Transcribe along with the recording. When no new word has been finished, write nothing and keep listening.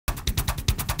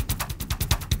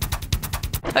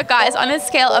But guys, on a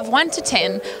scale of 1 to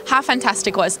 10, how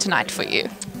fantastic was tonight for you?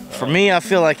 For me, I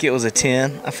feel like it was a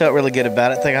 10. I felt really good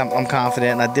about it. I think I'm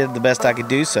confident, and I did the best I could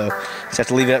do, so just have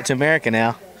to leave it up to America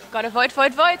now. Got to vote.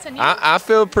 And you? I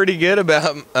feel pretty good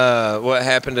about what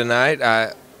happened tonight.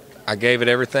 I gave it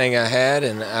everything I had,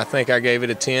 and I think I gave it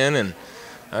a 10, and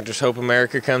I just hope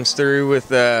America comes through with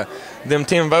them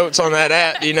 10 votes on that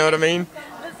app, you know what I mean?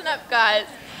 Listen up, guys.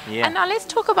 Yeah. And now let's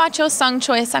talk about your song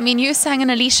choice. I mean, you sang an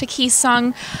Alicia Keys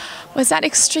song. Was that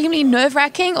extremely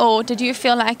nerve-wracking, or did you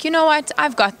feel like, you know what,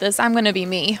 I've got this, I'm going to be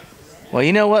me? Well,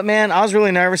 you know what, man? I was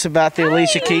really nervous about the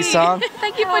Alicia Keys song.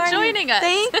 Thank you for joining us.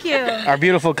 Thank you. Our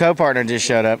beautiful co-partner just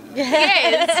showed up.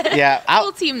 Yes. Yeah.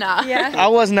 Full team now. Yeah. I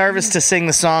was nervous to sing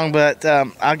the song, but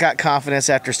I got confidence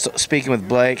after speaking with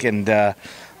Blake, and I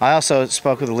also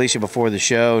spoke with Alicia before the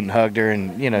show and hugged her,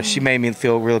 and, you know, she made me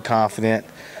feel real confident.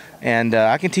 And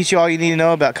I can teach you all you need to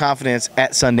know about confidence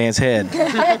at Sundance Head.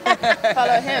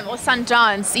 Follow him or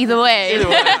Sundance, either way.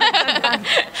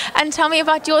 And tell me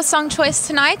about your song choice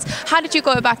tonight. How did you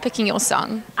go about picking your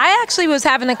song? I actually was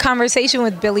having a conversation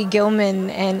with Billy Gilman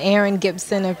and Aaron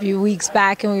Gibson a few weeks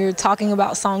back, and we were talking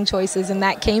about song choices, and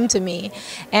that came to me.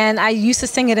 And I used to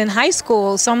sing it in high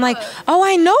school, so I'm like, oh,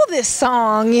 I know this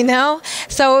song, you know?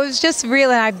 So it was just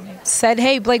real, and I said,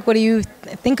 hey, Blake, what do you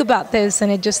think about this?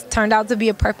 And it just turned out to be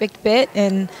a perfect fit,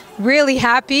 and really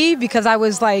happy because I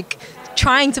was like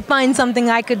trying to find something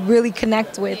I could really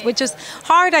connect with, which is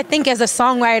hard. I think as a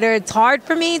songwriter, it's hard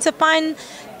for me to find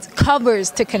covers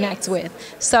to connect with.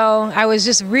 So I was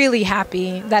just really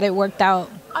happy that it worked out.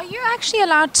 Are you actually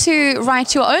allowed to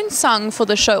write your own song for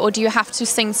the show, or do you have to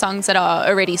sing songs that are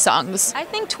already songs? I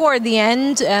think toward the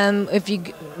end, if you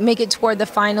make it toward the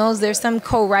finals, there's some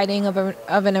co-writing of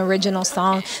an original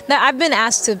song. Now, I've been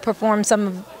asked to perform some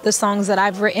of the songs that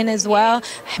I've written as well.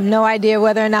 I have no idea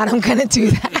whether or not I'm going to do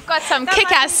that. You've got some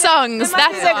kick-ass songs.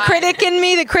 That's the critic in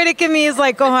me. The critic in me is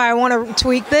like, oh, I want to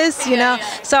tweak this, you know?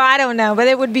 So I don't know, but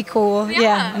it would be cool.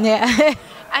 Yeah.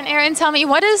 And Aaron, tell me,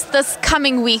 what is this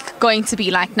coming week going to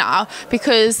be like now?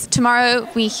 Because tomorrow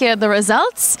we hear the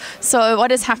results. So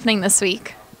what is happening this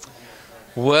week?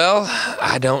 Well,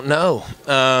 I don't know.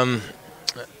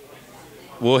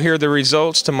 We'll hear the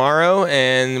results tomorrow,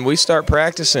 and we start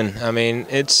practicing. I mean,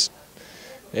 it's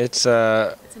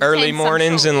early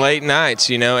mornings and late nights,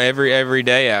 you know, every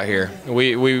day out here.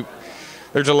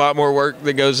 There's a lot more work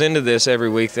that goes into this every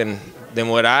week than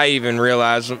what I even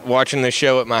realized watching the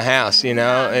show at my house. You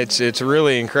know, it's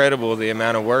really incredible the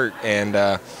amount of work, and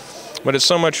but it's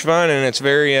so much fun, and it's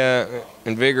very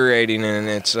invigorating, and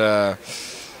it's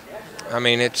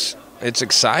it's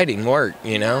exciting work,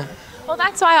 you know. Well,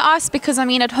 that's why I asked, because I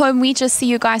mean, at home we just see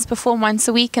you guys perform once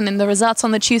a week, and then the results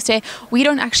on the Tuesday. We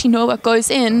don't actually know what goes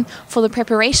in for the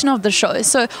preparation of the show.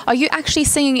 So are you actually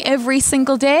singing every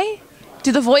single day?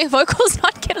 Do the vocals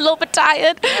not get a little bit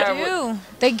tired? They do.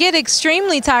 They get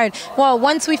extremely tired. Well,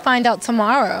 once we find out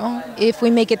tomorrow, if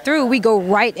we make it through, we go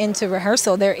right into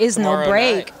rehearsal. There is no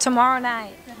break. Tomorrow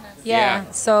night. Yeah.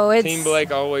 So it's... Team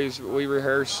Blake we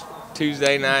rehearse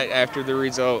Tuesday night after the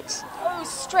results. Oh,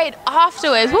 straight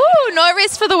afterwards. Woo, no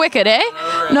rest for the wicked, eh?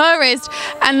 No rest.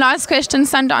 And last question,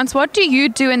 Sundance, what do you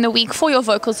do in the week for your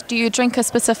vocals? Do you drink a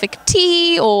specific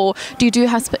tea, or do you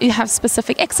have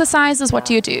specific exercises? What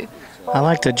do you do? I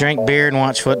like to drink beer and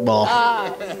watch football.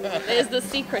 There's the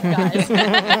secret, guys.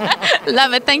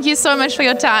 Love it. Thank you so much for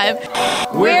your time.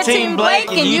 We're Team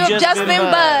Blake, and you have just been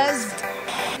buzzed.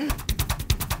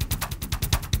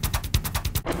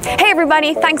 Hey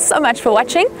everybody, thanks so much for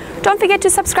watching. Don't forget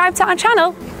to subscribe to our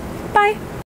channel. Bye.